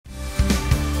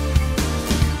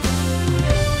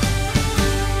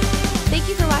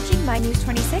My News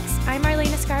 26. I'm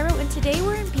Marlaina Scarbrough, and today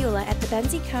we're in Beulah at the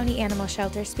Benzie County Animal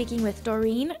Shelter speaking with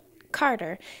Doreen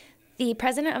Carter, the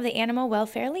president of the Animal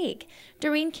Welfare League.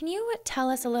 Doreen, can you tell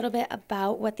us a little bit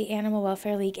about what the Animal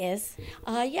Welfare League is?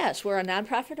 Yes, we're a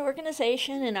nonprofit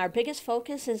organization, and our biggest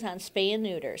focus is on spay and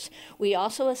neuters. We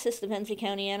also assist the Benzie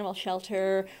County Animal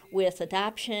Shelter with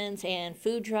adoptions and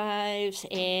food drives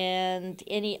and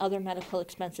any other medical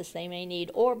expenses they may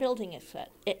need or building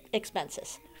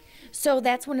expenses. So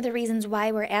that's one of the reasons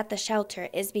why we're at the shelter,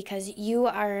 is because you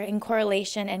are in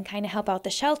correlation and kind of help out the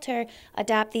shelter,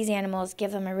 adopt these animals,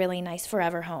 give them a really nice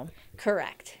forever home.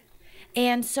 Correct.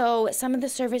 And so some of the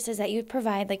services that you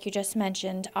provide, like you just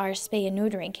mentioned, are spay and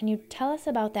neutering. Can you tell us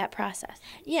about that process?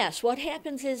 Yes, what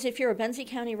happens is if you're a Benzie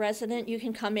County resident, you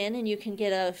can come in and you can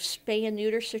get a spay and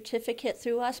neuter certificate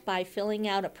through us by filling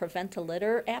out a Prevent a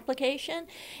Litter application.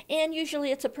 And usually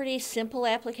it's a pretty simple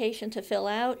application to fill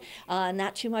out,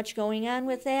 not too much going on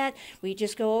with that. We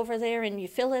just go over there and you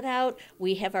fill it out.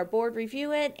 We have our board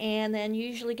review it and then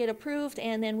usually get approved,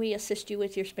 and then we assist you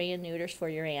with your spay and neuters for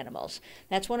your animals.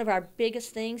 That's one of our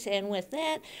biggest things, and with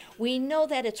that, we know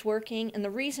that it's working, and the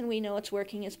reason we know it's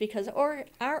working is because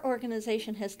our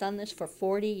organization has done this for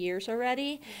 40 years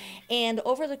already, and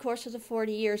over the course of the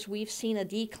 40 years, we've seen a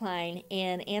decline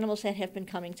in animals that have been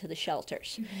coming to the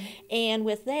shelters. And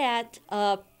with that,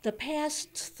 the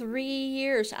past 3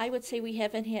 years, I would say we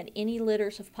haven't had any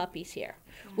litters of puppies here,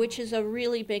 which is a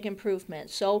really big improvement.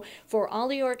 So for all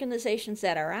the organizations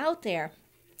that are out there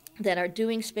that are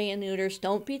doing spay and neuters,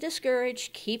 don't be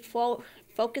discouraged. Keep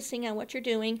focusing on what you're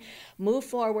doing. Move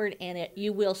forward, and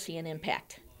you will see an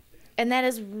impact. And that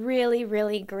is really,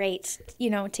 really great,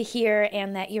 to hear,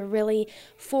 and that you're really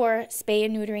for spay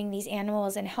and neutering these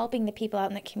animals and helping the people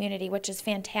out in the community, which is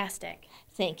fantastic.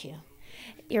 Thank you.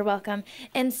 You're welcome.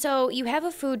 And so you have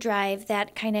a food drive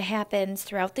that kind of happens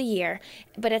throughout the year,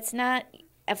 but it's not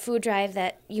a food drive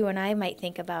that you and I might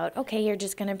think about, okay, you're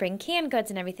just going to bring canned goods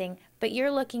and everything, but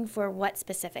you're looking for what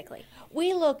specifically?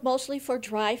 We look mostly for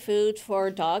dry food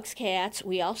for dogs, cats.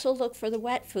 We also look for the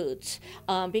wet foods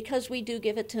because we do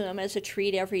give it to them as a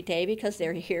treat every day because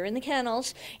they're here in the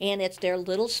kennels, and it's their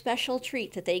little special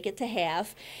treat that they get to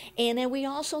have. And then we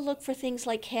also look for things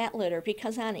like cat litter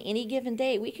because on any given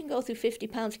day, we can go through 50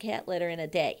 pounds of cat litter in a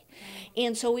day.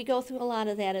 And so we go through a lot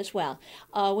of that as well.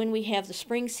 When we have the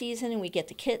spring season and we get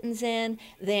the kittens in,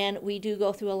 then we do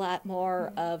go through a lot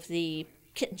more of the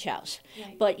kitten chows.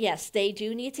 Right. But yes, they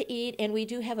do need to eat, and we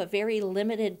do have a very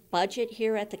limited budget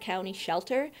here at the county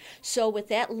shelter. So with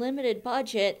that limited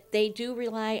budget, they do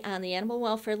rely on the Animal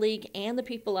Welfare League and the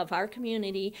people of our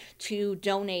community to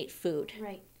donate food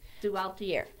throughout the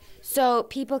year. So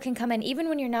people can come in, even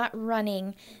when you're not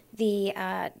running the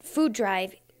food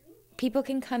drive, people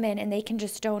can come in and they can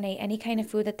just donate any kind of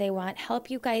food that they want, help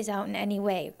you guys out in any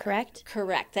way, correct?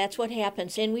 Correct. That's what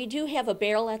happens. And we do have a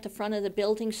barrel at the front of the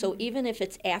building, so even if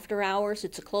it's after hours,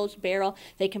 it's a closed barrel,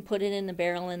 they can put it in the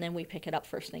barrel and then we pick it up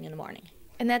first thing in the morning.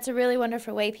 And that's a really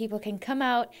wonderful way people can come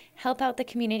out, help out the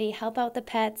community, help out the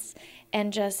pets,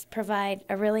 and just provide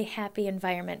a really happy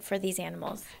environment for these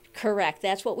animals. Correct.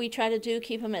 That's what we try to do,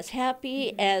 keep them as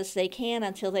happy as they can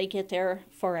until they get their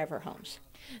forever homes.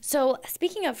 So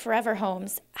speaking of forever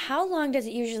homes, how long does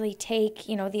it usually take,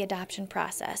 the adoption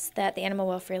process that the Animal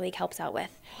Welfare League helps out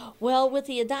with? Well, with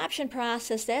the adoption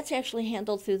process, that's actually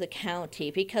handled through the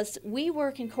county because we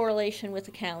work in correlation with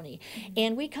the county.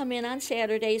 And we come in on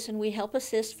Saturdays and we help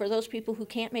assist for those people who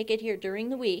can't make it here during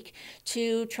the week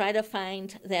to try to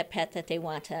find that pet that they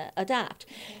want to adopt.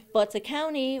 But the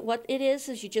county, what it is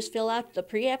you just fill out the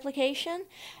pre-application.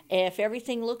 If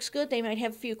everything looks good, they might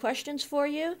have a few questions for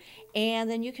you, and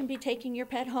then you can be taking your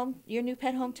new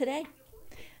pet home today.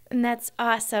 And that's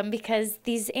awesome because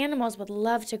these animals would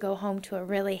love to go home to a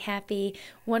really happy,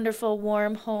 wonderful,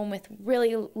 warm home with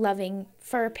really loving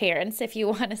fur parents, if you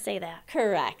want to say that.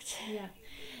 Correct. Yeah.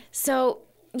 So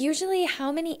usually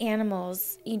how many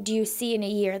animals do you see in a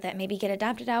year that maybe get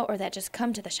adopted out or that just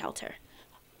come to the shelter?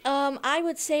 I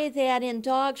would say that in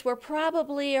dogs we're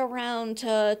probably around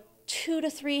 200 to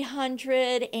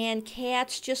 300, and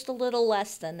cats just a little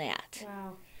less than that.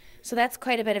 Wow. So that's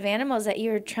quite a bit of animals that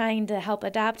you're trying to help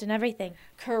adopt and everything.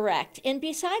 Correct. And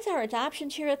besides our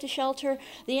adoptions here at the shelter,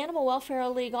 the Animal Welfare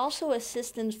League also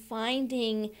assists in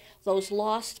finding those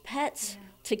lost pets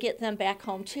to get them back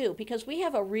home too, because we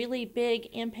have a really big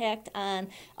impact on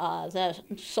the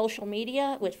social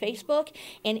media with Facebook.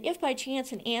 And if by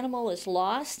chance an animal is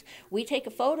lost, we take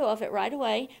a photo of it right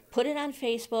away, put it on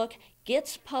Facebook,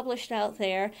 gets published out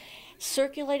there,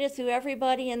 circulated through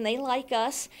everybody, and they like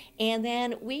us. And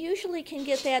then we usually can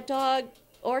get that dog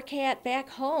or cat back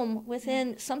home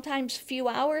within sometimes few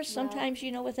hours, sometimes,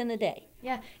 within a day.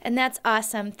 Yeah, and that's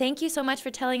awesome. Thank you so much for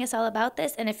telling us all about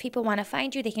this. And if people want to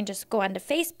find you, they can just go onto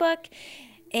Facebook,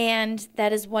 and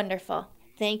that is wonderful.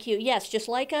 Thank you. Yes, just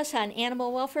like us on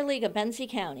Animal Welfare League of Benzie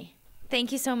County.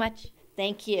 Thank you so much.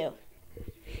 Thank you.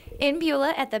 In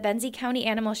Beulah at the Benzie County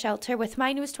Animal Shelter with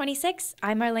My News 26,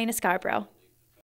 I'm Marlaina Scarbrough.